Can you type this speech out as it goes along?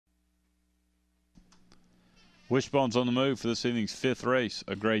Wishbone's on the move for this evening's 5th race,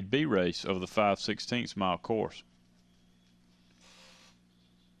 a Grade B race over the 5/16 mile course.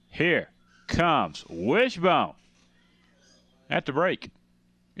 Here comes Wishbone. At the break,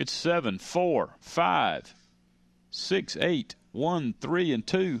 it's 7, 4, 5, 6, 8, 1, 3, and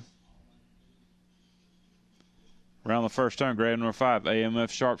 2. Around the first turn, grade number 5,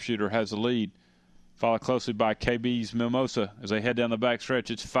 AMF Sharpshooter has the lead. Followed closely by KB's Mimosa. As they head down the back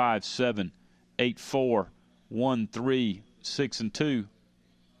stretch, it's 5, 7, 8, 4, 1, 3, 6, and 2.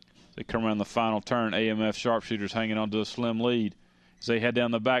 They come around the final turn. AMF Sharpshooters hanging on to a slim lead. As they head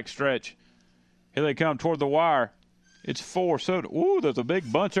down the back stretch, here they come toward the wire. It's 4. So, there's a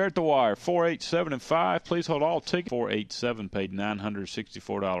big bunch there at the wire. 4, 8, 7, and 5. Please hold all tickets. 4, 8, 7 paid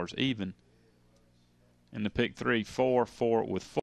 $964 even. And the pick 3, 4, 4 with 4.